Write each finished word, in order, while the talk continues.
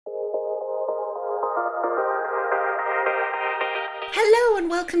Hello and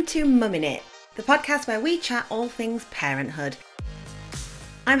welcome to Mummin' It, the podcast where we chat all things parenthood.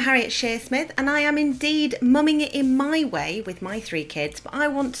 I'm Harriet Shearsmith and I am indeed mumming it in my way with my 3 kids, but I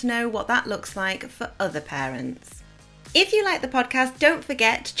want to know what that looks like for other parents. If you like the podcast, don't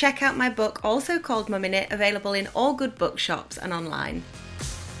forget to check out my book, also called Mummin' It, available in all good bookshops and online.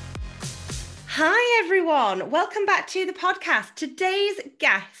 Hi everyone, welcome back to the podcast. Today's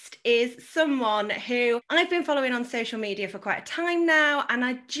guest is someone who I've been following on social media for quite a time now, and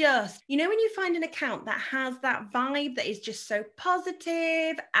I just, when you find an account that has that vibe that is just so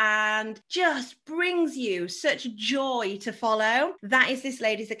positive and just brings you such joy to follow, that is this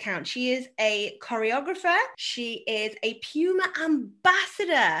lady's account. She is a choreographer, she is a Puma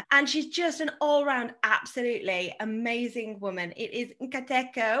ambassador, and she's just an all-round absolutely amazing woman. It is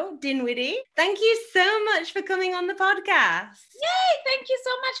Nkateko Dinwiddie. Thank you so much for coming on the podcast. Yay! Thank you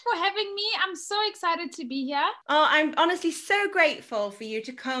so much for having me. I'm so excited to be here. Oh, I'm honestly so grateful for you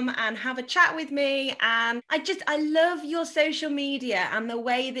to come and have a chat with me. And I love your social media and the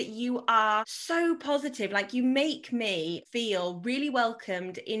way that you are so positive. Like, you make me feel really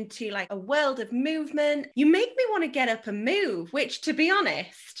welcomed into like a world of movement. You make me want to get up and move, which, to be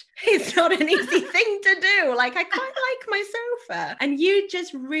honest, it's not an easy thing to do. Like, I quite like my sofa, and you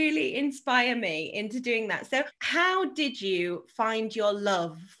just really inspire me into doing that. So how did you find your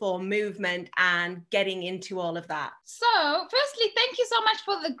love for movement and getting into all of that? So firstly, thank you so much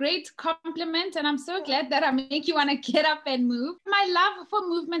for the great compliment. And I'm so glad that I make you want to get up and move. My love for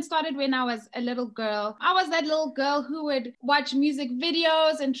movement started when I was a little girl. I was that little girl who would watch music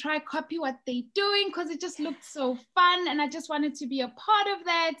videos and try copy what they're doing because it just looked so fun. And I just wanted to be a part of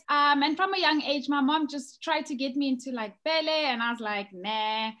that. And from a young age, my mom just tried to get me into like ballet, and I was like,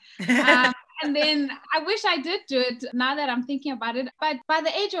 nah. And then I wish I did do it now that I'm thinking about it. But by the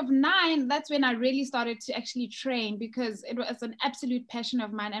age of 9, that's when I really started to actually train, because it was an absolute passion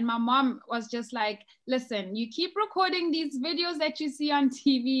of mine. And my mom was just like, listen, you keep recording these videos that you see on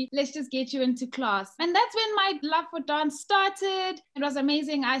TV. Let's just get you into class. And that's when my love for dance started. It was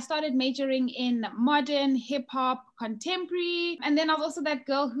amazing. I started majoring in modern, hip hop, contemporary. And then I was also that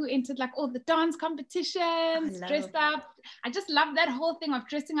girl who entered like all the dance competitions, dressed up. I just loved that whole thing of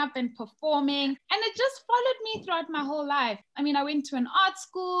dressing up and performing. And it just followed me throughout my whole life. I mean, I went to an art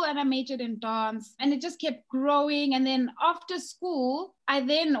school and I majored in dance, and it just kept growing. And then after school, I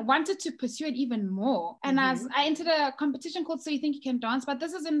then wanted to pursue it even more. And as I entered a competition called So You Think You Can Dance, but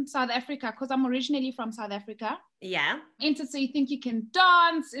this is in South Africa because I'm originally from South Africa. Yeah. Entered So You Think You Can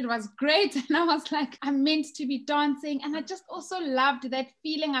Dance. It was great. And I was like, I'm meant to be dancing. And I just also loved that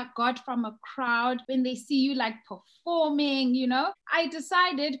feeling I got from a crowd when they see you like performing, I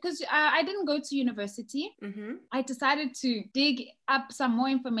decided, because I didn't go to university, I decided to dig up some more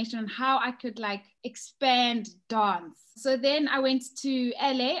information on how I could like expand dance. So then I went to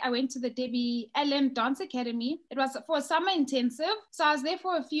LA. I went to the Debbie Allen Dance Academy. It was for a summer intensive. So I was there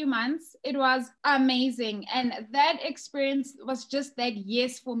for a few months. It was amazing. And that experience was just that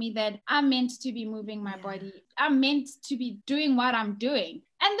yes for me, that I'm meant to be moving my body. I'm meant to be doing what I'm doing.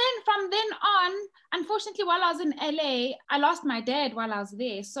 And then from then on, unfortunately, while I was in LA, I lost my dad while I was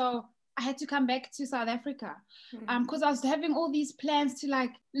there. So I had to come back to South Africa because I was having all these plans to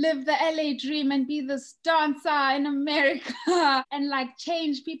like live the LA dream and be this dancer in America and like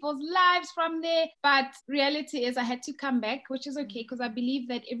change people's lives from there. But reality is I had to come back, which is okay because I believe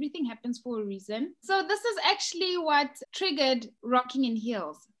that everything happens for a reason. So this is actually what triggered Rocking in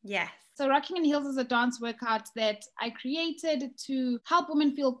Heels. Yes. So Rocking in Heels is a dance workout that I created to help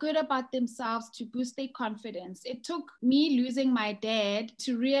women feel good about themselves, to boost their confidence. It took me losing my dad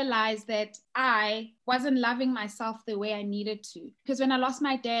to realize that I wasn't loving myself the way I needed to. Because when I lost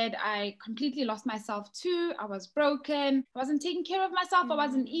my dad, I completely lost myself too. I was broken. I wasn't taking care of myself. I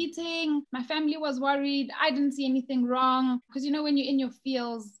wasn't eating. My family was worried. I didn't see anything wrong. Because when you're in your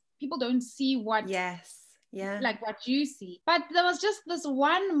feels, people don't see what... Yes. Yeah. Like what you see. But there was just this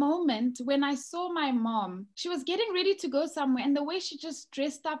one moment when I saw my mom. She was getting ready to go somewhere, and the way she just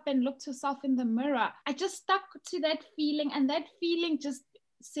dressed up and looked herself in the mirror, I just stuck to that feeling, and that feeling just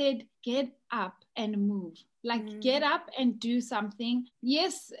said, get up and move. Like, get up and do something.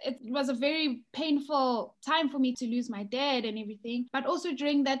 Yes, it was a very painful time for me to lose my dad and everything, but also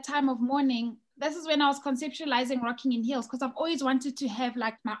during that time of mourning, this is when I was conceptualizing Rocking in Heels, because I've always wanted to have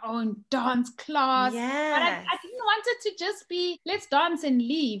like my own dance class. Yes. But I didn't want it to just be, let's dance and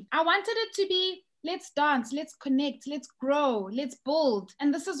leave. I wanted it to be, let's dance, let's connect, let's grow, let's build.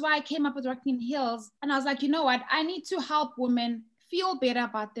 And this is why I came up with Rocking in Heels. And I was like, you know what? I need to help women feel better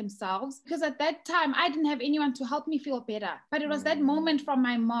about themselves, because at that time I didn't have anyone to help me feel better. But it was that moment from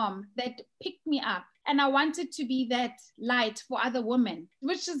my mom that picked me up And I wanted to be that light for other women,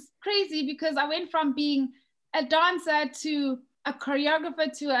 which is crazy because I went from being a dancer to a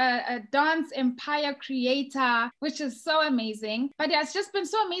choreographer to a dance empire creator, which is so amazing. But yeah, it's just been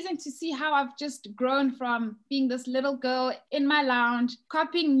so amazing to see how I've just grown from being this little girl in my lounge,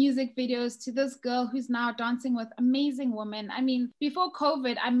 copying music videos, to this girl who's now dancing with amazing women. I mean, before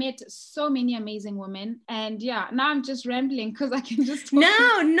COVID, I met so many amazing women. And yeah, now I'm just rambling because I can just talk.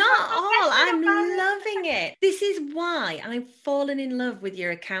 No, not all. I'm loving it. This is why I've fallen in love with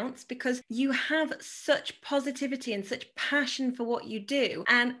your accounts, because you have such positivity and such passion for what you do.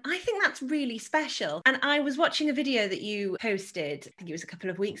 And I think that's really special. And I was watching a video that you posted, I think it was a couple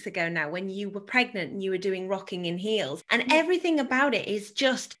of weeks ago now, when you were pregnant and you were doing Rocking in Heels. And everything about it is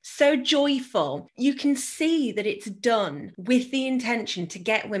just so joyful. You can see that it's done with the intention to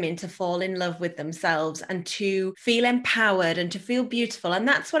get women to fall in love with themselves and to feel empowered and to feel beautiful. And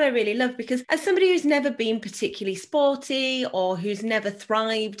that's what I really love, because as somebody who's never been particularly sporty or who's never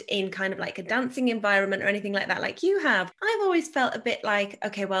thrived in kind of like a dancing environment or anything like that, like you have, I've always felt a bit like,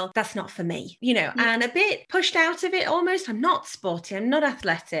 okay, well, that's not for me, you know, and a bit pushed out of it almost. I'm not sporty, I'm not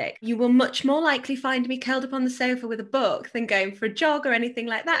athletic. You will much more likely find me curled up on the sofa with a book than going for a jog or anything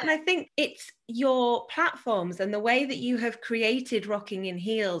like that. And I think it's your platforms and the way that you have created Rocking in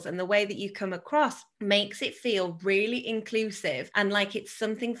Heels and the way that you come across makes it feel really inclusive and like it's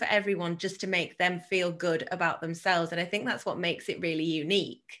something for everyone, just to make them feel good about themselves. And I think that's what makes it really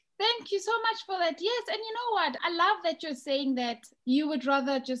unique. Thank you so much for that. Yes. And you know what? I love that you're saying that you would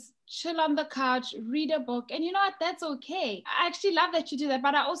rather just chill on the couch, read a book. And you know what? That's okay. I actually love that you do that.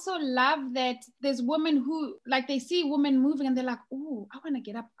 But I also love that there's women who, like, they see women moving and they're like, oh, I want to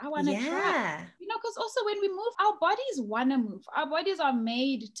get up. I want to try. You know, because also when we move, our bodies want to move. Our bodies are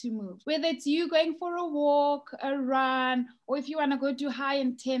made to move. Whether it's you going for a walk, a run, or if you want to go do high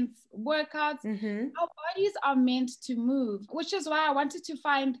intense workouts, our bodies are meant to move, which is why I wanted to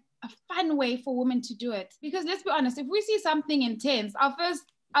find a fun way for women to do it. Because let's be honest, if we see something intense, our first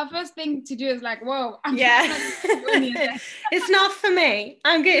thing to do is like, whoa, it's not for me.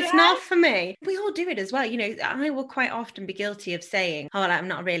 I'm good. It's not for me. We all do it as well. You know, I will quite often be guilty of saying, oh, I'm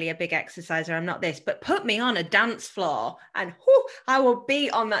not really a big exerciser. I'm not this, but put me on a dance floor and I will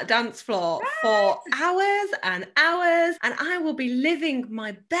be on that dance floor for hours and hours, and I will be living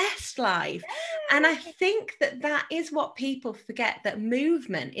my best life. And I think that is what people forget, that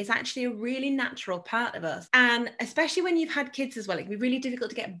movement is actually a really natural part of us. And especially when you've had kids as well, it can be really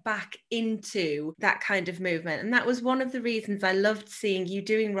difficult to get back into that kind of movement. And that was one of the reasons I loved seeing you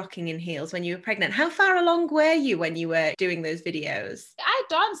doing Rocking in Heels when you were pregnant. How far along were you when you were doing those videos? I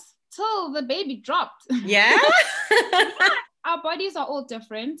danced till the baby dropped. Yeah. Our bodies are all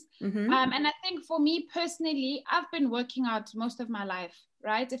different. And I think for me personally, I've been working out most of my life,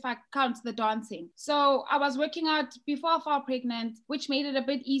 right? If I count the dancing. So I was working out before I fell pregnant, which made it a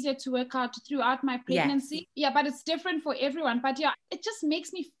bit easier to work out throughout my pregnancy. Yeah, but it's different for everyone. But yeah, it just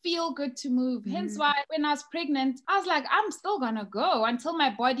makes me feel good to move. Hence why when I was pregnant, I was like, I'm still gonna go until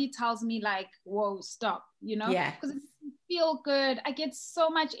my body tells me like, whoa, stop, you know? Yeah. Because it feel good. I get so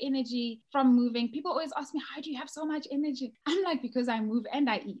much energy from moving. People always ask me, how do you have so much energy? I'm like, because I move and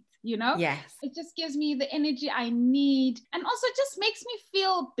I eat. You know, it just gives me the energy I need, and also just makes me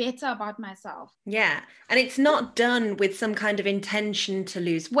feel better about myself. Yeah. And it's not done with some kind of intention to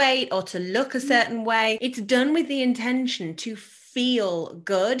lose weight or to look a certain way. It's done with the intention to feel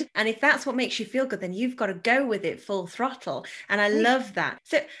good. And if that's what makes you feel good, then you've got to go with it full throttle. And I love that.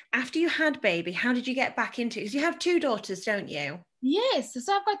 So after you had baby, how did you get back into it? Because you have 2 daughters, don't you? Yes.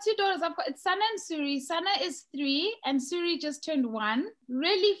 So I've got 2 daughters. It's Sana and Suri. Sana is 3 and Suri just turned 1.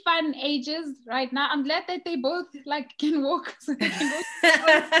 Really fun ages right now. I'm glad that they both like can walk. So they can go.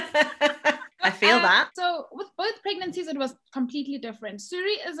 I feel that. So with both pregnancies, it was completely different.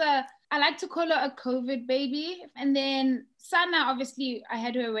 Suri is I like to call her a COVID baby. And then Sana, obviously, I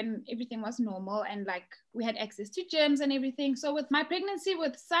had her when everything was normal and like we had access to gyms and everything. So with my pregnancy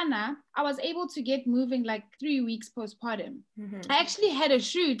with Sana, I was able to get moving like 3 weeks postpartum. I actually had a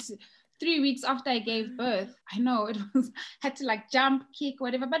shoot 3 weeks after I gave birth. I know it was, had to like jump, kick,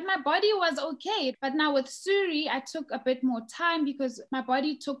 whatever, but my body was okay. But now with Suri, I took a bit more time because my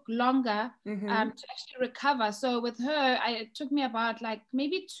body took longer to actually recover. So with her, it took me about like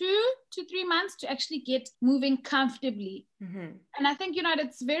maybe 2 to 3 months to actually get moving comfortably. And I think, you know,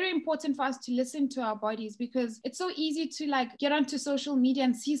 it's very important for us to listen to our bodies, because it's so easy to like get onto social media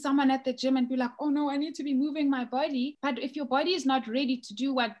and see someone at the gym and be like, oh no, I need to be moving my body. But if your body is not ready to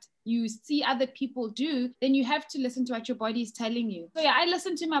do what you see other people do, then you have to listen to what your body is telling you. So yeah, I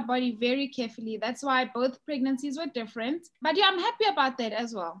listen to my body very carefully. That's why both pregnancies were different. But yeah, I'm happy about that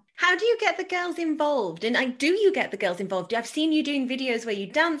as well. How do you get the girls involved? And do you get the girls involved? I've seen you doing videos where you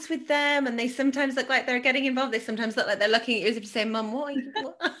dance with them and they sometimes look like they're getting involved. They sometimes look like they're looking at you as if to say, Mum, what are you?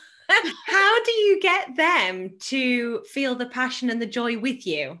 How do you get them to feel the passion and the joy with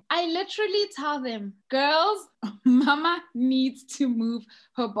you? I literally tell them, girls, Mama needs to move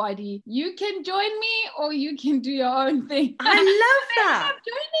her body. You can join me or you can do your own thing. I love They that. end up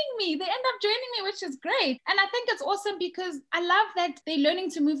joining me. They end up joining me, which is great. And I think it's awesome because I love that they're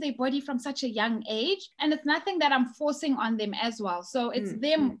learning to move their body from such a young age. And it's nothing that I'm forcing on them as well. So it's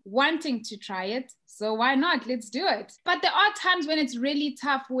them wanting to try it. So why not? Let's do it. But there are times when it's really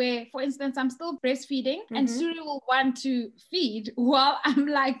tough where, for instance, I'm still breastfeeding and Suri will want to feed while I'm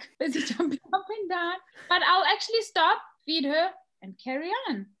like busy jumping up and down. But I'll actually stop, feed her, and carry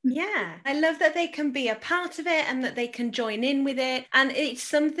on. Yeah, I love that they can be a part of it and that they can join in with it. And it's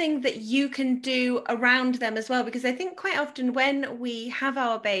something that you can do around them as well, because I think quite often when we have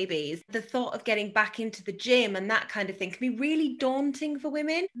our babies, the thought of getting back into the gym and that kind of thing can be really daunting for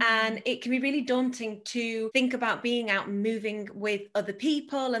women. And it can be really daunting to think about being out and moving with other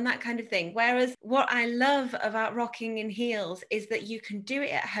people and that kind of thing. Whereas what I love about Rocking in Heels is that you can do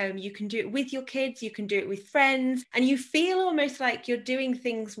it at home, you can do it with your kids, you can do it with friends, and you feel almost like you're doing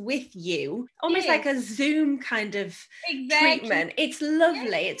things with you, almost like a Zoom kind of treatment. It's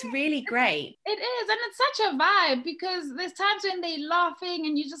lovely. It's really great. It is. And it's such a vibe because there's times when they're laughing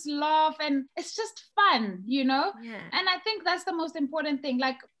and you just laugh and it's just fun, you know? Yeah. And I think that's the most important thing.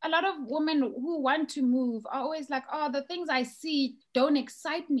 Like a lot of women who want to move are always like, oh, the things I see don't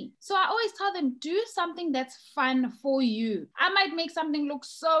excite me. So I always tell them, do something that's fun for you. I might make something look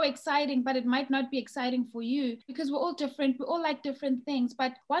so exciting, but it might not be exciting for you because we're all different. We all like different things.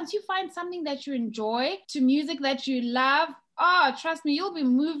 But once you find something that you enjoy, to music that you love, oh, trust me, you'll be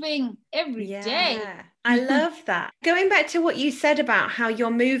moving every day. I love that. Going back to what you said about how your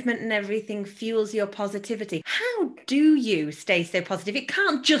movement and everything fuels your positivity, how do you stay so positive? It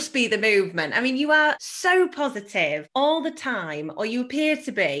can't just be the movement. I mean, you are so positive all the time, or you appear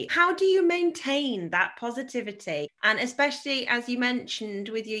to be. How do you maintain that positivity? And especially, as you mentioned,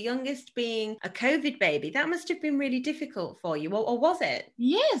 with your youngest being a COVID baby, that must have been really difficult for you, or was it?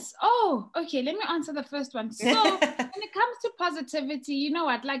 Yes. Oh, okay. Let me answer the first one. So when it comes to positivity, you know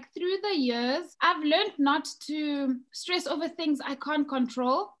what? Like through the years, I've learned not to stress over things I can't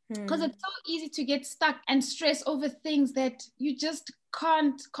control because it's so easy to get stuck and stress over things that you just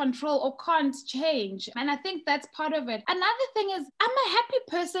can't control or can't change. And I think that's part of it. Another thing is I'm a happy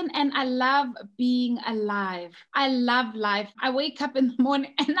person and I love being alive. I love life. I wake up in the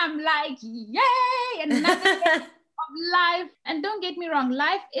morning and I'm like, yay, another day of life. And don't get me wrong,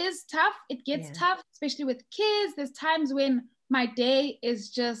 life is tough. It gets tough, especially with kids. There's times when my day is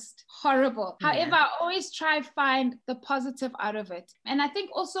just horrible. However, I always try find the positive out of it. And I think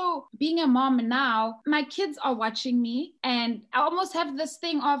also being a mom now, my kids are watching me and I almost have this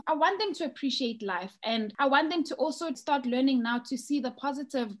thing of, I want them to appreciate life. And I want them to also start learning now to see the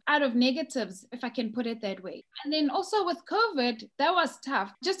positive out of negatives, if I can put it that way. And then also with COVID, that was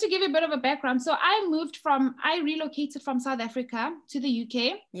tough. Just to give you a bit of a background. So I relocated from South Africa to the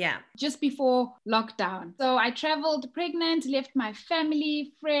UK. Yeah. Just before lockdown. So I traveled pregnant, left my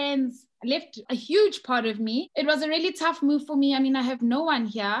family, friends, left a huge part of me. It was a really tough move for me. I mean, I have no one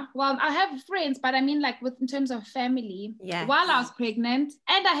here. Well, I have friends, but I mean like in terms of family, while I was pregnant.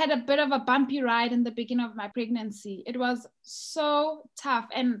 And I had a bit of a bumpy ride in the beginning of my pregnancy. It was so tough.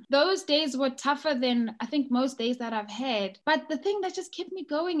 And those days were tougher than I think most days that I've had. But the thing that just kept me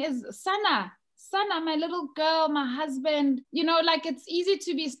going is Sana, my little girl, my husband, you know, like it's easy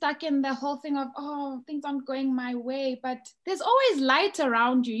to be stuck in the whole thing of, oh, things aren't going my way, but there's always light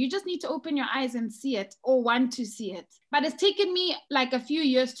around you. You just need to open your eyes and see it or want to see it. But it's taken me like a few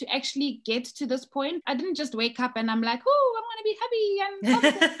years to actually get to this point. I didn't just wake up and I'm like, oh, I'm going to be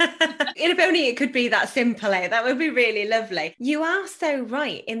happy. If only it could be that simple, eh? That would be really lovely. You are so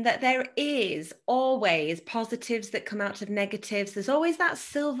right in that there is always positives that come out of negatives. There's always that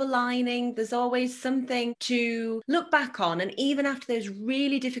silver lining. There's always something to look back on. And even after those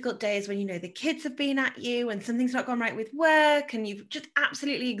really difficult days when, you know, the kids have been at you and something's not gone right with work and you've just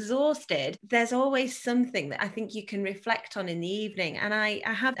absolutely exhausted, there's always something that I think you can reflect on in the evening. And I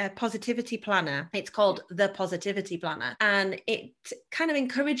have a positivity planner. It's called the Positivity Planner. And it kind of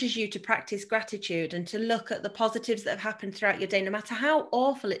encourages you to practice gratitude and to look at the positives that have happened throughout your day, no matter how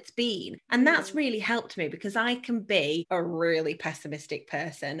awful it's been. And that's really helped me because I can be a really pessimistic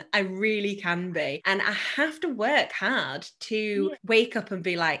person. I really can can be. And I have to work hard to wake up and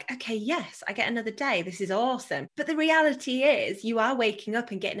be like, okay, yes, I get another day. This is awesome. But the reality is you are waking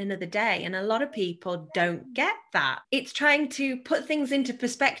up and getting another day. And a lot of people don't get that. It's trying to put things into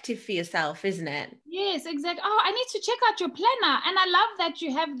perspective for yourself, isn't it? Yes, exactly. Oh, I need to check out your planner. And I love that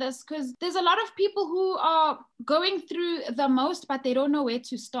you have this, because there's a lot of people who are going through the most, but they don't know where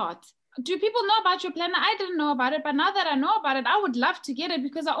to start. Do people know about your planner? I didn't know about it, but now that I know about it, I would love to get it,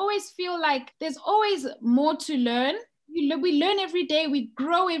 because I always feel like there's always more to learn. We learn every day, we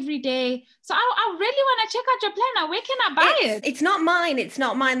grow every day. So I really want to check out your planner. Where can I buy it? It's not mine. It's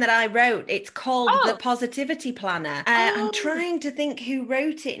not mine that I wrote. It's called The Positivity Planner. I'm trying to think who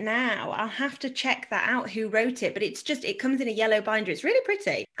wrote it now. I'll have to check that out, who wrote it. But it comes in a yellow binder. It's really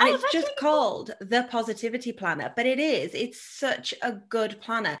pretty. And it's just really called The Positivity Planner. But it's such a good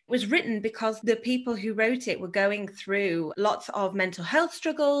planner. It was written because the people who wrote it were going through lots of mental health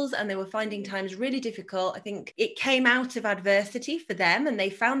struggles, and they were finding times really difficult. I think it came out of adversity for them, and they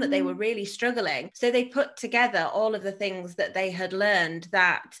found that they were really struggling. So they put together all of the things that they had learned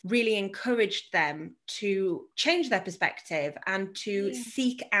that really encouraged them to change their perspective and to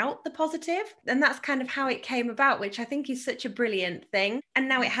seek out the positive. And that's kind of how it came about, which I think is such a brilliant thing. And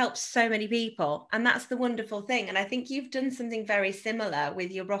now it helps so many people. And that's the wonderful thing. And I think you've done something very similar with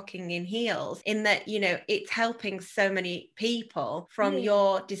your Rocking in Heels, in that, it's helping so many people from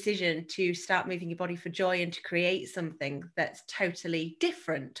your decision to start moving your body for joy and to create something that's totally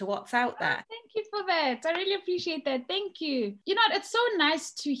different to what's out there. Thank you for that. I really appreciate that. Thank you. It's so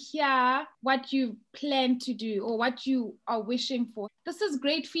nice to hear what you plan to do or what you are wishing for. This is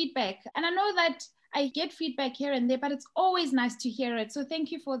great feedback. And I know that I get feedback here and there, but it's always nice to hear it. So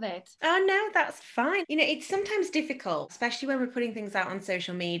thank you for that. Oh, no, that's fine. It's sometimes difficult, especially when we're putting things out on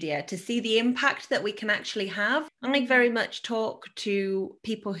social media, to see the impact that we can actually have. I very much talk to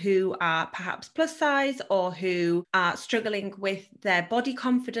people who are perhaps plus size or who are struggling with their body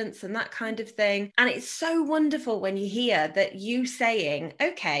confidence and that kind of thing. And it's so wonderful when you hear that you saying,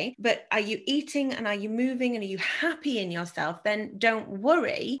 okay, but are you eating and are you moving and are you happy in yourself? Then don't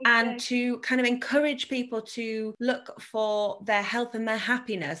worry. Exactly. And to kind of encourage people to look for their health and their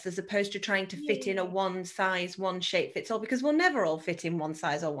happiness, as opposed to trying to fit in a one size, one shape fits all, because we'll never all fit in one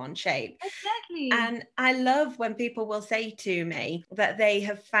size or one shape. Exactly. And I love when people will say to me that they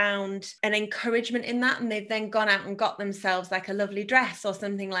have found an encouragement in that, and they've then gone out and got themselves like a lovely dress or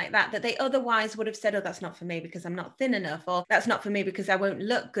something like that they otherwise would have said, oh, that's not for me because I'm not thin enough, or that's not for me because I won't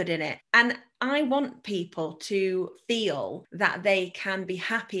look good in it. And I want people to feel that they can be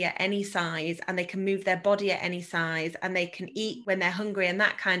happy at any size, and they can move their body at any size, and they can eat when they're hungry and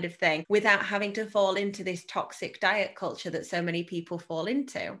that kind of thing, without having to fall into this toxic diet culture that so many people fall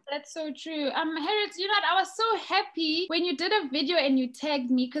into. That's so true. Harriet, I was so happy when you did a video and you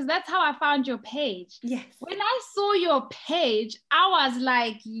tagged me, because that's how I found your page. Yes. When I saw your page, I was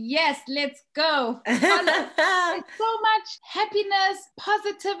like, yes, let's go. So much happiness,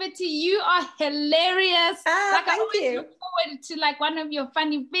 positivity. You are hilarious. I always look forward to one of your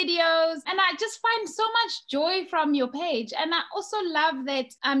funny videos, and I just find so much joy from your page. And I also love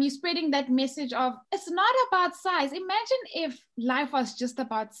that you're spreading that message of it's not about size. Imagine if life was just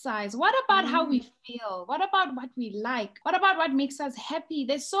about size. What about how we feel? What about what we like? What about what makes us happy?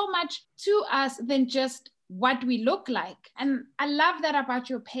 There's so much to us than just what we look like. And I love that about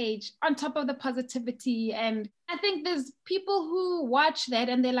your page, on top of the positivity. And I think there's people who watch that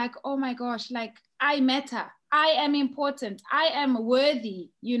and they're like, oh my gosh, I matter. I am important. I am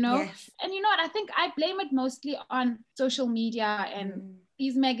worthy, Yes. And you know what? I think I blame it mostly on social media and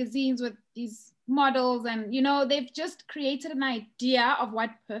these magazines with these models. And, they've just created an idea of what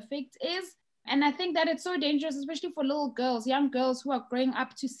perfect is. And I think that it's so dangerous, especially for little girls, young girls who are growing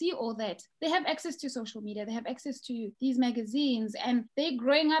up, to see all that. They have access to social media, they have access to these magazines, and they're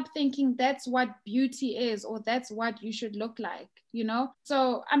growing up thinking that's what beauty is, or that's what you should look like,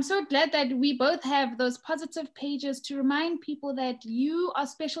 So I'm so glad that we both have those positive pages to remind people that you are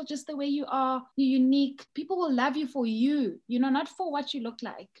special just the way you are. You're unique. People will love you for you, not for what you look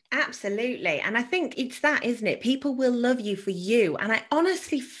like. Absolutely. And I think it's that, isn't it? People will love you for you. And I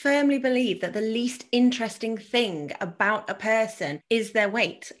honestly firmly believe that the least interesting thing about a person is their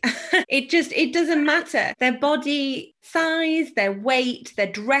weight. It doesn't matter. Their body size, their weight,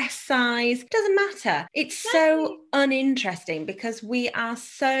 their dress size. It doesn't matter. It's so uninteresting because we are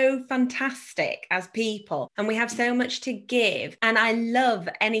so fantastic as people and we have so much to give. And I love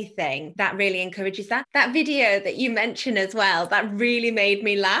anything that really encourages that. That video that you mentioned as well, that really made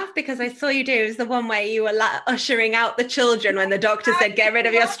me laugh because I saw you do, it was the one where you were ushering out the children when the doctor said, get rid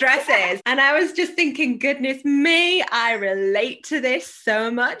of your stresses. And I was just thinking, goodness me, I relate to this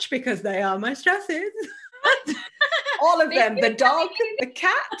so much because they are my stresses. All of them, the dog, the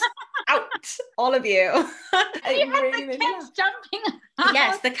cat, out, all of you. You had the cat jumping out.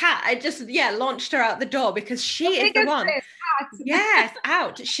 Yes, the cat. I just, launched her out the door because she is the one. Yes,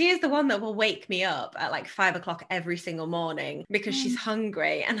 out. She is the one that will wake me up at like 5 o'clock every single morning because she's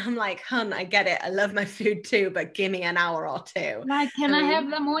hungry. And I'm like, hun, I get it. I love my food too, but give me an hour or two. Like, can I have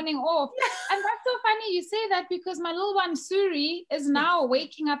the morning off? And that's so funny you say that because my little one, Suri, is now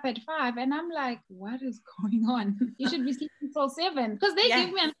waking up at 5. And I'm like, what is going on? You should be sleeping till 7 because they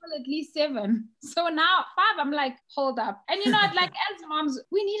give me until at least 7. So now 5, I'm like, hold up. And you know, like as moms,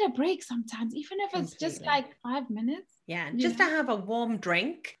 we need a break sometimes, even if it's just like 5 minutes. Yeah, just to have a warm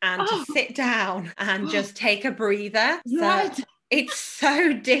drink and to sit down and just take a breather. Right. So it's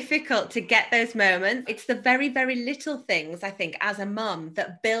so difficult to get those moments. It's the very, very little things, I think, as a mum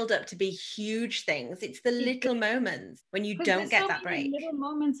that build up to be huge things. It's the little moments when you don't get that break. Little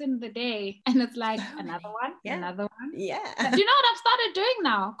moments in the day. And it's like another one, another one. Yeah. Do you know what I've started doing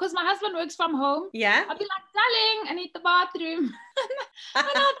now? Because my husband works from home. Yeah. I'll be like, darling, I need the bathroom. And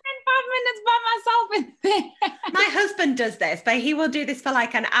I'll spend 5 minutes by myself in there. My husband does this, but he will do this for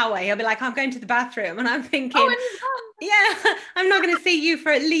like an hour. He'll be like, I'm going to the bathroom. And I'm thinking, I'm not going to see you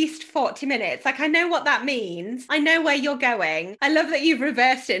for at least 40 minutes. Like, I know what that means. I know where you're going. I love that you've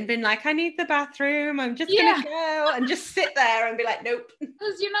reversed it and been like, I need the bathroom. I'm just going to go and just sit there and be like, nope.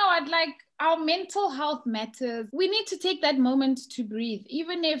 Because you know, I'd like, our mental health matters. We need to take that moment to breathe.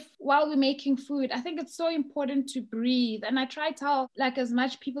 Even if while we're making food, I think it's so important to breathe. And I try to tell like as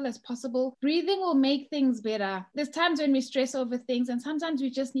much people as possible, breathing will make things better. There's times when we stress over things and sometimes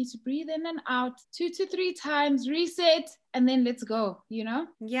we just need to breathe in and out 2 to 3 times, reset, and then let's go, you know?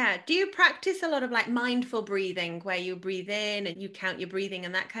 Yeah. Do you practice a lot of like mindful breathing where you breathe in and you count your breathing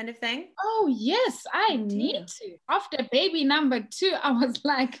and that kind of thing? Oh, yes, I need to. After baby number 2, I was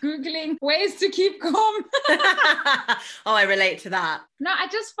like Googling ways to keep calm. Oh, I relate to that. No, I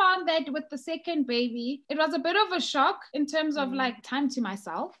just found that with the second baby, it was a bit of a shock in terms of like time to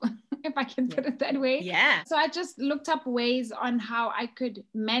myself, if I can put it that way. Yeah. So I just looked up ways on how I could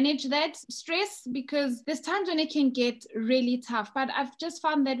manage that stress because there's times when it can get really tough. But I've just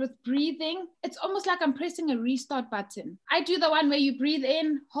found that with breathing, it's almost like I'm pressing a restart button. I do the one where you breathe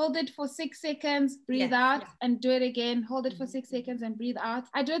in, hold it for 6 seconds, breathe out, and do it again, hold it for 6 seconds and breathe out.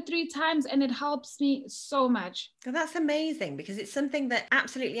 I do it 3 times and it helps me so much. Well, that's amazing because it's something that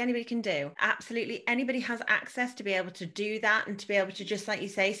absolutely anybody can do. Absolutely anybody has access to be able to do that and to be able to just, like you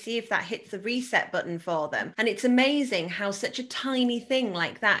say, see if that hits the reset button for them. And it's amazing how such a tiny thing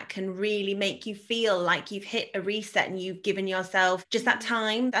like that can really make you feel like you've hit a reset and you've given yourself just that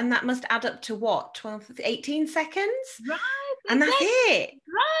time. And that must add up to what, 12, 18 seconds? Right. And that's it.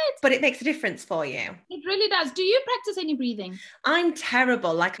 Right. But it makes a difference for you. It really does. Do you practice any breathing? I'm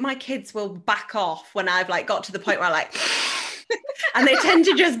terrible. Like my kids will back off when I've like got to the point where I like... and they tend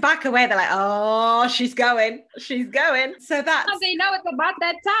to just back away. They're like, oh, she's going. So that's... They know it's about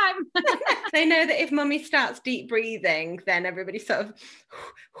that time. They know that if mummy starts deep breathing, then everybody sort of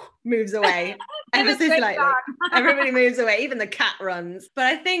moves away. Ever so slightly. Everybody moves away. Even the cat runs. But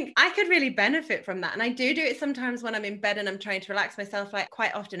I think I could really benefit from that. And I do it sometimes when I'm in bed and I'm trying to relax myself. Like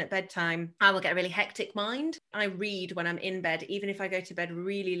quite often at bedtime, I will get a really hectic mind. I read when I'm in bed. Even if I go to bed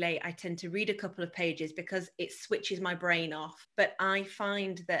really late, I tend to read a couple of pages because it switches my brain off. But I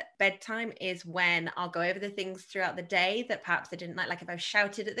find that bedtime is when I'll go over the things throughout the day that perhaps I didn't like if I've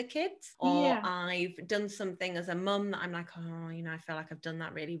shouted at the kids or I've done something as a mum that I'm like, oh, you know, I feel like I've done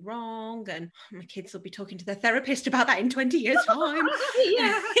that really wrong. And my kids will be talking to their therapist about that in 20 years time.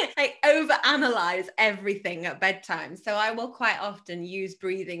 I overanalyze everything at bedtime. So I will quite often use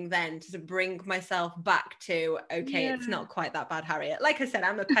breathing then to bring myself back to, okay, it's not quite that bad, Harriet. Like I said,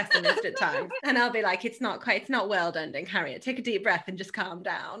 I'm a pessimist at times. And I'll be like, it's not world ending, Harriet. Take a deep breath and just calm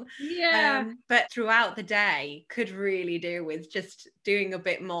down. But throughout the day could really do with just doing a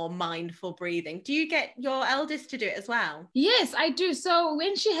bit more mindful breathing. Do you get your eldest to do it as well? Yes, I do. So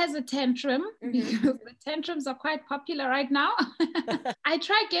when she has a tantrum, because the tantrums are quite popular right now, I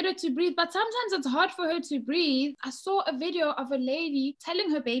try to get her to breathe, but sometimes it's hard for her to breathe. I saw a video of a lady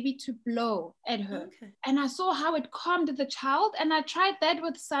telling her baby to blow at her. And I saw how it calmed the child. And I tried that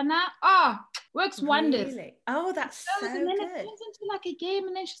with Sana. Works wonders. Really? Oh, that's so And then good. it turns into like a game,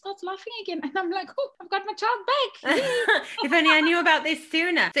 and then she starts laughing again. And I'm like, oh, I've got my child back. Yay. If only I knew about this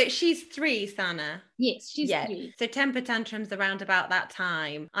sooner. So she's 3, Sana. Yes, she's 3. So temper tantrums around about that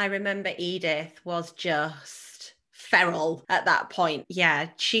time. I remember Edith was just feral at that point. Yeah,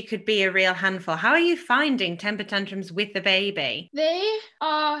 she could be a real handful. How are you finding temper tantrums with the baby? They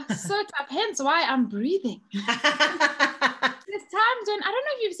are so tough, hence why I'm breathing. There's times when, I don't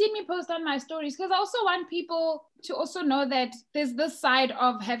know if you've seen me post on my stories, because I also want people to also know that there's this side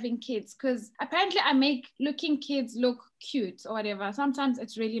of having kids, because apparently I make looking kids look cute or whatever. Sometimes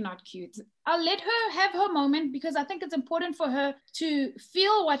it's really not cute. I'll let her have her moment, because I think it's important for her to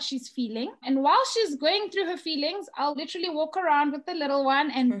feel what she's feeling. And while she's going through her feelings, I'll literally walk around with the little one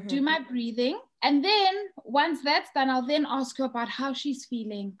and do my breathing. And then once that's done, I'll then ask her about how she's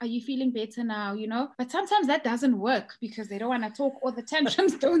feeling. Are you feeling better now? You know, but sometimes that doesn't work because they don't want to talk, or the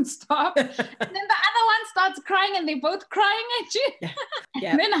tantrums don't stop. And then the other one starts crying and they're both crying at you.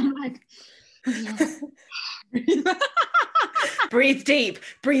 Yeah. And then I'm like, breathe deep.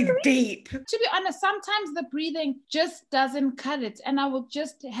 To be honest, sometimes the breathing just doesn't cut it, and I will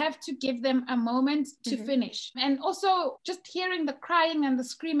just have to give them a moment to finish. And also just hearing the crying and the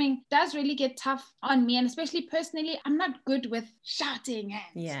screaming does really get tough on me, and especially personally, I'm not good with shouting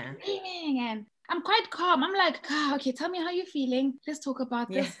and screaming, and I'm quite calm. I'm like, okay, tell me how you're feeling. Let's talk about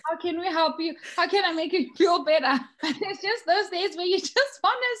this. How can we help you? How can I make you feel better? But it's just those days where you just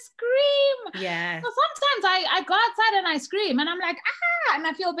want to scream. Yeah. So sometimes I go outside and I scream and I'm like, and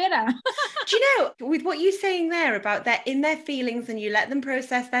I feel better. Do you know, with what you're saying there about they're in their feelings and you let them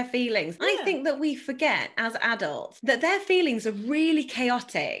process their feelings, I think that we forget as adults that their feelings are really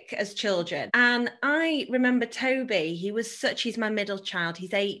chaotic as children. And I remember Toby, he's my middle child,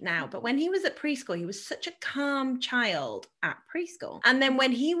 he's 8 now, but when he was at preschool, he was such a calm child at preschool. And then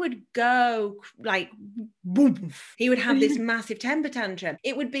when he would go like, boom, he would have this massive temper tantrum.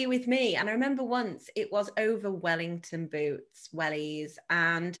 It would be with me. And I remember once it was over Wellington boots, wellies,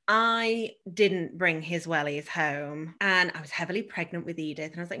 and I didn't bring his wellies home. And I was heavily pregnant with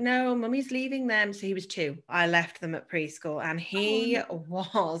Edith. And I was like, no, mummy's leaving them. So he was 2. I left them at preschool and he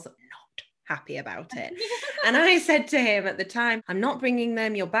was happy about it. And I said to him at the time, I'm not bringing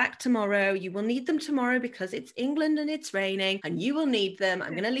them. You're back tomorrow. You will need them tomorrow because it's England and it's raining and you will need them.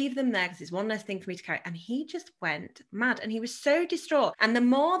 I'm going to leave them there because it's one less thing for me to carry. And he just went mad and he was so distraught. And the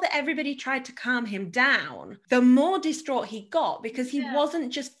more that everybody tried to calm him down, the more distraught he got, because he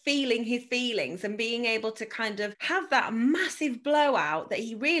wasn't just feeling his feelings and being able to kind of have that massive blowout that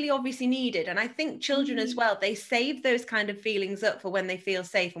he really obviously needed. And I think children as well, they save those kind of feelings up for when they feel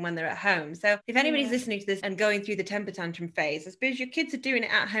safe and when they're at home. So if anybody's listening to this and going through the temper tantrum phase, I suppose your kids are doing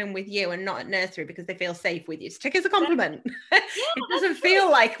it at home with you and not at nursery because they feel safe with you. So take it as a compliment. It doesn't feel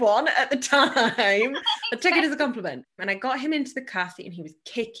like one at the time, but take it as a compliment. And I got him into the car seat and he was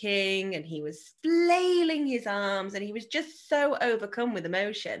kicking and he was flailing his arms and he was just so overcome with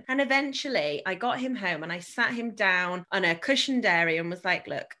emotion. And eventually I got him home and I sat him down on a cushioned area and was like,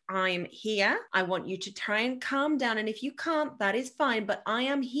 look, I'm here. I want you to try and calm down. And if you can't, that is fine. But I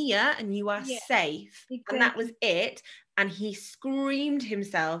am here and you are safe. Exactly. And that was it. And he screamed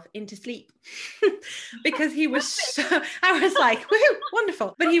himself into sleep because he was so, I was like, woo,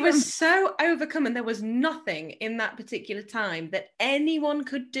 wonderful. But he was so overcome and there was nothing in that particular time that anyone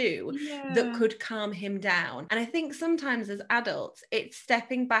could do that could calm him down. And I think sometimes as adults, it's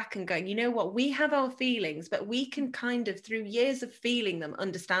stepping back and going, you know what, we have our feelings, but we can kind of, through years of feeling them,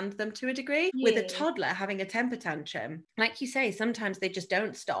 understand them to a degree. With a toddler having a temper tantrum, like you say, sometimes they just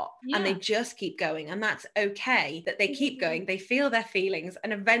don't stop and they just keep going. And that's okay that they keep going, they feel their feelings,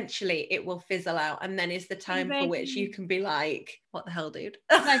 and eventually it will fizzle out, and then is the time for which you can be like, what the hell, dude?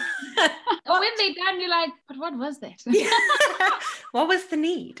 Like, when they're done, you're like, but what was that? What was the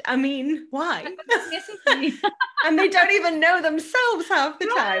need? I mean, why? And they don't even know themselves half the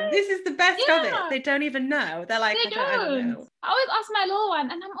time. This is the best of it. They don't even know. They're like, I don't know. I always ask my little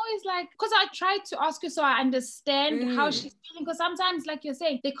one, and I'm always like, because I try to ask her so I understand how she's feeling. Because sometimes, like you're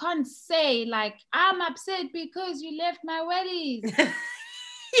saying, they can't say like, I'm upset because you left my wellies.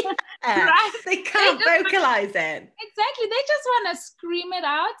 Right? They can't vocalize it. Exactly. They just want to scream it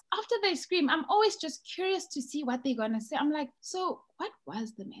out. After they scream, I'm always just curious to see what they're going to say. I'm like, so what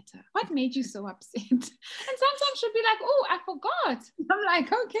was the matter? What made you so upset? And sometimes she'll be like, oh, I forgot. I'm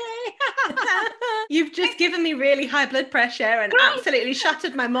like, okay. You've just given me really high blood pressure and absolutely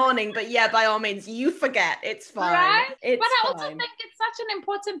shattered my morning. But yeah, by all means, you forget. It's fine. Right? It's but I fine. also think it's such an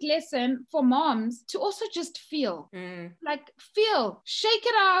important lesson for moms to also just feel. Like feel, shake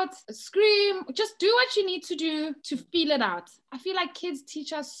it out, scream, just do what you need to do to feel it out. I feel like kids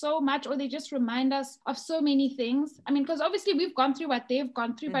teach us so much, or they just remind us of so many things. I mean, because obviously we've gone through what they've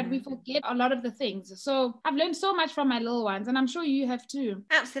gone through, but we forget a lot of the things. So I've learned so much from my little ones, and I'm sure you have too.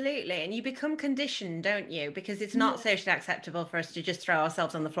 Absolutely. And you become conditioned, don't you? Because it's not socially acceptable for us to just throw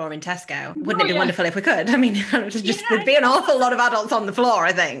ourselves on the floor in Tesco. Wouldn't it be wonderful if we could? I mean, there'd be an awful lot of adults on the floor,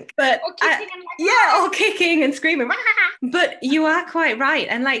 I think. But or kicking and or kicking and screaming. But you are quite right.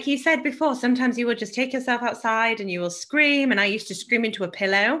 And like you said before, sometimes you will just take yourself outside and you will scream. And I used to scream into a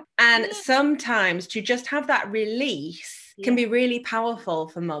pillow. And sometimes to just have that release can be really powerful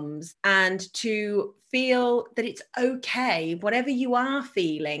for mums, and to feel that it's okay, whatever you are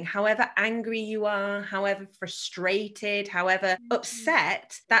feeling, however angry you are, however frustrated, however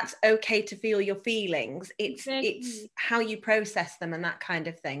upset, that's okay to feel your feelings. It's how you process them and that kind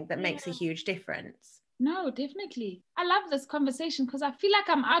of thing that makes a huge difference. No, definitely. I love this conversation because I feel like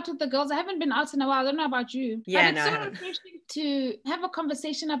I'm out with the girls. I haven't been out in a while. I don't know about you. Yeah, but it's so refreshing to have a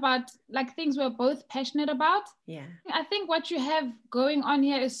conversation about like things we're both passionate about. Yeah. I think what you have going on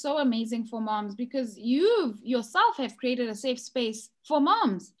here is so amazing for moms, because you yourself have created a safe space for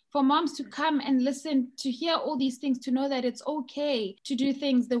moms to come and listen, to hear all these things, to know that it's okay to do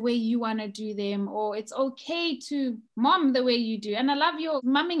things the way you want to do them, or it's okay to mom the way you do. And I love your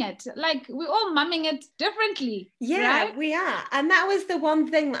mumming it. Like, we're all mumming it differently. Yeah, right? we are. And that was the one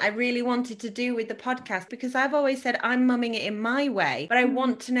thing that I really wanted to do with the podcast, because I've always said I'm mumming it in my way, but I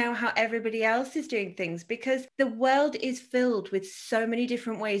want to know how everybody else is doing things, because the world is filled with so many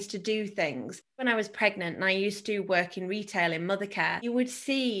different ways to do things. When I was pregnant and I used to work in retail in mother care, you would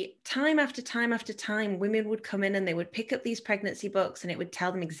see time after time after time, women would come in and they would pick up these pregnancy books and it would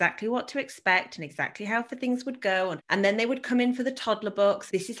tell them exactly what to expect and exactly how things would go. And then they would come in for the toddler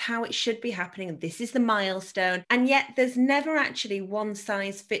books. This is how it should be happening. And this is the milestone. And yet there's never actually one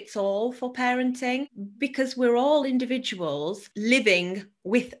size fits all for parenting, because we're all individuals living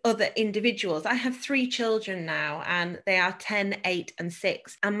with other individuals. I have 3 children now, and they are 10, 8, and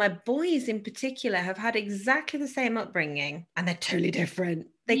 6. And my boys in particular have had exactly the same upbringing, and they're totally different.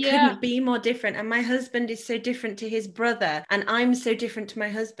 They couldn't be more different. And my husband is so different to his brother, and I'm so different to my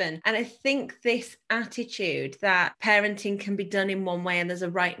husband. And I think this attitude that parenting can be done in one way and there's a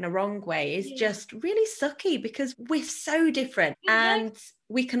right and a wrong way is just really sucky, because we're so different and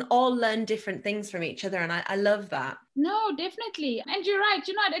we can all learn different things from each other. And I love that. No, definitely. And you're right.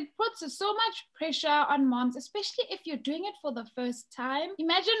 You know, it puts so much pressure on moms, especially if you're doing it for the first time.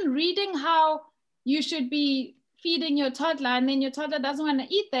 Imagine reading how you should be feeding your toddler, and then your toddler doesn't want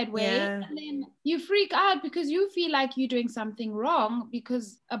to eat that way. And then you freak out because you feel like you're doing something wrong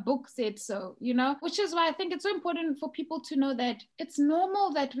because a book said so, you know, which is why I think it's so important for people to know that it's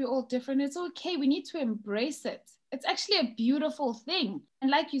normal that we're all different. It's okay. We need to embrace it. It's actually a beautiful thing.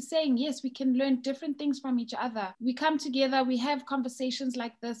 And like you're saying, yes, we can learn different things from each other. We come together, we have conversations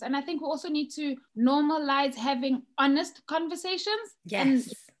like this. And I think we also need to normalize having honest conversations. Yes.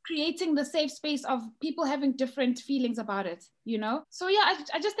 And creating the safe space of people having different feelings about it, you know? So yeah,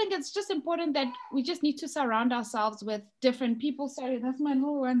 I just think it's just important that we just need to surround ourselves with different people. Sorry, that's my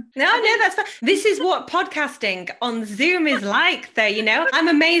little one. No, that's fine. This is what podcasting on Zoom is like, though, you know? I'm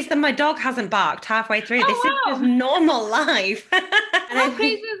amazed that my dog hasn't barked halfway through. This is just normal life. How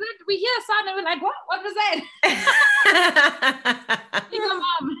crazy is it? We hear a sound and we're like, what? What was that? Being a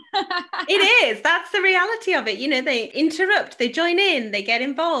mom. It is. That's the reality of it. You know, they interrupt, they join in, they get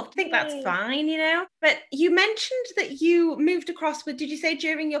involved. I think that's fine, you know? But you mentioned that you moved across did you say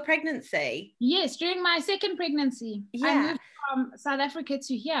during your pregnancy? Yes, during my second pregnancy. Yeah. I moved from South Africa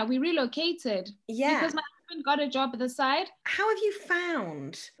to here. We relocated. Yeah. Because my husband got a job at the side. How have you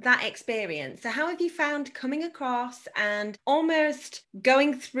found that experience? So how have you found coming across and almost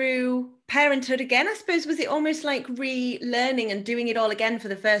going through parenthood again? I suppose, was it almost like relearning and doing it all again for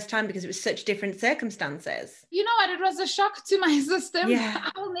the first time because it was such different circumstances? You know what? It was a shock to my system. Yeah.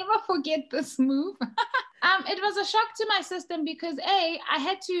 I'll never forget this move. It was a shock to my system because I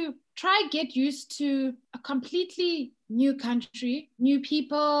had to try get used to a completely new country, new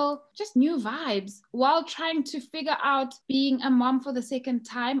people, just new vibes, while trying to figure out being a mom for the second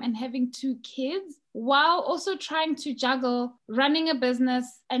time and having 2 kids, while also trying to juggle running a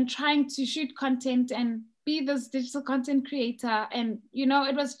business and trying to shoot content and be this digital content creator. And, you know,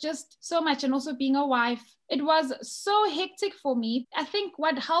 it was just so much. And also being a wife, it was so hectic for me. I think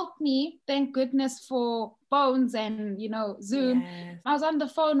what helped me, thank goodness for phones and, Zoom. Yes. I was on the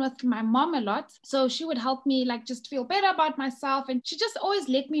phone with my mom a lot. So she would help me like just feel better about myself. And she just always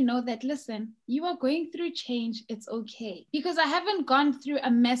let me know that, listen, you are going through change. It's okay. Because I haven't gone through a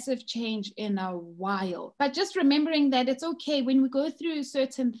massive change in a while. But just remembering that it's okay when we go through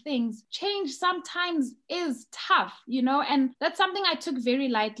certain things, change sometimes is tough, and that's something I took very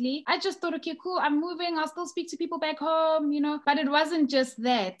lightly. I just thought, okay, cool, I'm moving. I'll still speak to people back home, but it wasn't just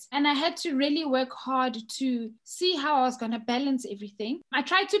that. And I had to really work hard to see how I was going to balance everything. I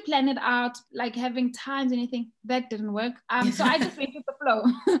tried to plan it out, like having times and anything. That didn't work. So I just went with the flow.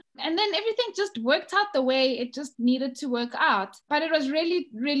 And then everything just worked out the way it just needed to work out. But it was really,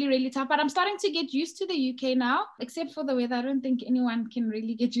 really, really tough. But I'm starting to get used to the UK now, except for the weather. I don't think anyone can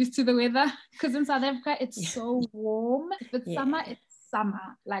really get used to the weather because in South Africa, it's so warm. If it's summer, it's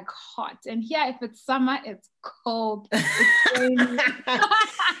summer, like hot. And here, if it's summer, it's cold. It's rainy.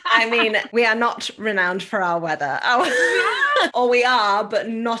 I mean, we are not renowned for our weather. Or we are, but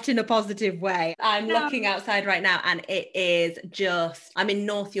not in a positive way. I'm looking outside right now and it is just, I'm in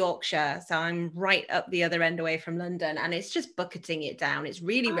North Yorkshire, so I'm right up the other end away from London, and it's just bucketing it down. It's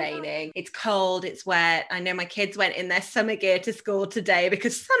really raining. It's cold. It's wet. I know my kids went in their summer gear to school today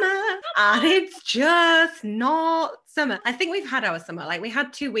because summer, and it's just not summer. I think we've had our summer, like we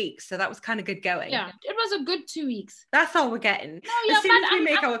had 2 weeks, so that was kind of good going. Yeah, it was a good 2 weeks. That's all we're getting. As soon as we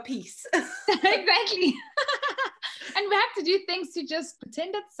make our peace. Exactly. And we have to do things to just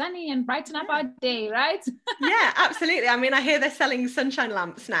pretend it's sunny and brighten up our day, right? Yeah, absolutely. I mean, I hear they're selling sunshine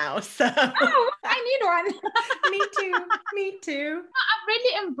lamps now, so. Oh, I need one. Me too. I've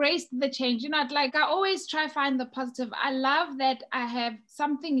really embraced the change. Like I always try to find the positive. I love that I have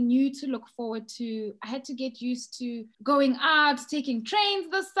something new to look forward to. I had to get used to going out, taking trains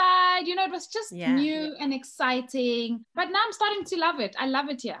this side. It was just new and exciting. But now I'm starting to love it. I love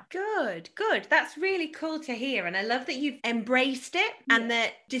it here. Good. That's really cool to hear. And I love that you've embraced it and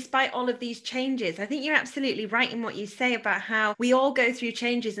that despite all of these changes, I think you're absolutely right in what you say about how we all go through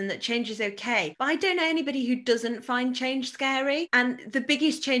changes and that change is okay. But I don't know anybody who doesn't find change scary. And the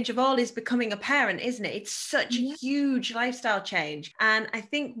biggest change of all is becoming a parent, isn't it? It's such a huge lifestyle change. And I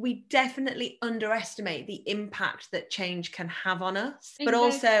think we definitely underestimate the impact that change can have on us, but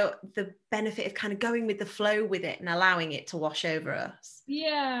also the benefit of kind of going with the flow with it and allowing it to wash over us.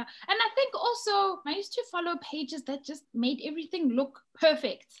 Yeah. And I think also I used to follow pages that just made everything look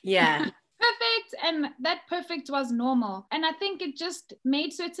perfect. Yeah. Perfect, and that perfect was normal. And I think it just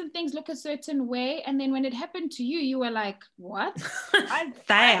made certain things look a certain way. And then when it happened to you, you were like, what?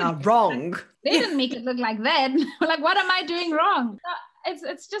 They are wrong. They didn't make it look like that. Like, what am I doing wrong?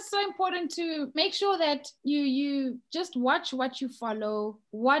 It's just so important to make sure that you just watch what you follow,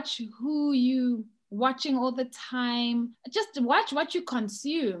 watch who you watching all the time, just watch what you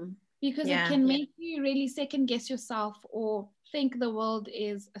consume, because it can make you really second guess yourself or think the world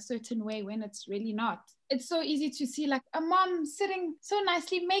is a certain way when it's really not. It's so easy to see like a mom sitting so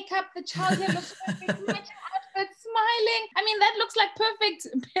nicely, makeup, the child here looks perfect, outfit, smiling. I mean, that looks like perfect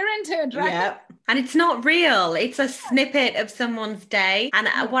parenthood, right? Yeah. And it's not real. It's a snippet of someone's day. And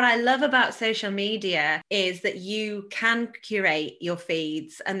what I love about social media is that you can curate your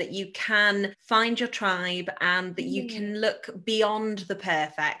feeds and that you can find your tribe and that you can look beyond the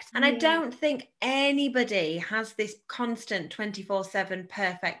perfect. And I don't think anybody has this constant 24/7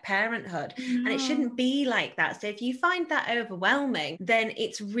 perfect parenthood. And it shouldn't be like that. So if you find that overwhelming, then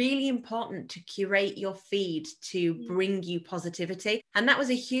it's really important to curate your feed to bring you positivity. And that was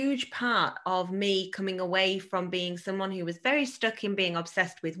a huge part of me coming away from being someone who was very stuck in being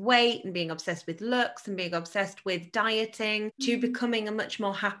obsessed with weight and being obsessed with looks and being obsessed with dieting to becoming a much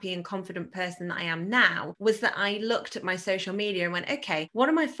more happy and confident person that I am now, was that I looked at my social media and went, okay, what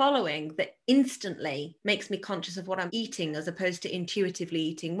am I following that instantly makes me conscious of what I'm eating as opposed to intuitively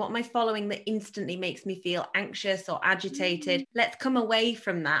eating? What am I following that instantly makes me feel anxious or agitated? Let's come away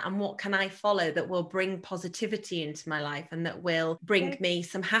from that, and what can I follow that will bring positivity into my life and that will bring me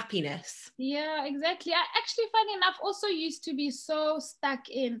some happiness? Yeah, exactly. I actually, funny enough, also used to be so stuck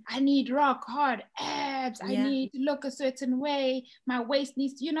in, I need rock hard abs, I need to look a certain way, my waist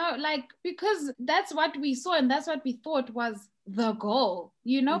needs to, like, because that's what we saw and that's what we thought was the goal,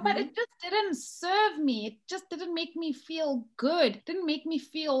 but it just didn't serve me. It just didn't make me feel good, didn't make me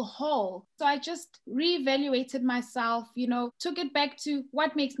feel whole. So I just reevaluated myself, took it back to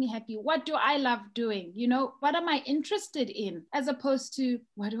what makes me happy, what do I love doing, what am I interested in, as opposed to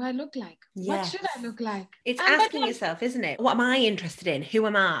what do I look like, what should I look like. It's asking yourself, isn't it, what am I interested in, who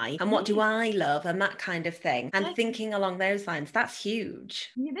am I, and what do I love, and that kind of thing, and thinking along those lines. That's huge.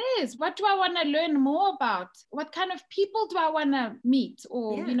 It is. What do I want to learn more about? What kind of people do I want want to meet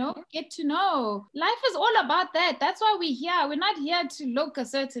or, get to know. Life is all about that. That's why we're here. We're not here to look a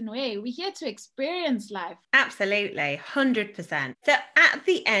certain way. We're here to experience life. Absolutely, 100%. So at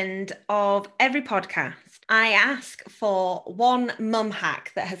the end of every podcast, I ask for one mum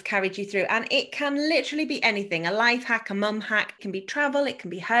hack that has carried you through, and it can literally be anything, a life hack, a mum hack. It can be travel, it can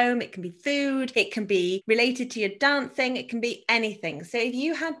be home, it can be food, it can be related to your dancing, it can be anything. So if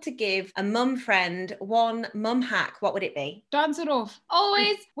you had to give a mum friend one mum hack, what would it be? Dance it off.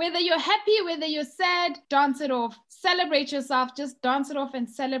 Always, whether you're happy, whether you're sad, dance it off. Celebrate yourself. Just dance it off and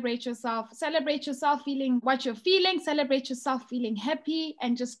celebrate yourself. Celebrate yourself feeling what you're feeling. Celebrate yourself feeling happy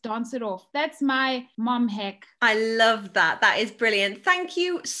and just dance it off. That's my mom hack. I love that. That is brilliant. Thank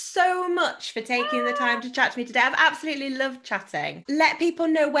you so much for taking the time to chat to me today. I've absolutely loved chatting. Let people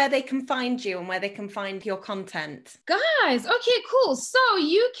know where they can find you and where they can find your content. Guys, okay, cool. So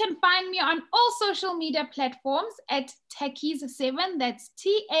you can find me on all social media platforms at Takkies7. That's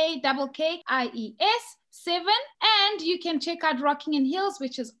TAKKIES 7, and you can check out Rocking in Heels,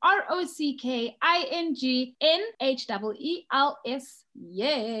 which is ROCKINGNHEELS.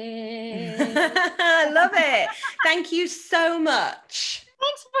 Yeah. I love it. Thank you so much.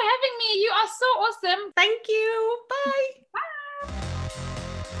 Thanks for having me. You are so awesome. Thank you. Bye. Bye.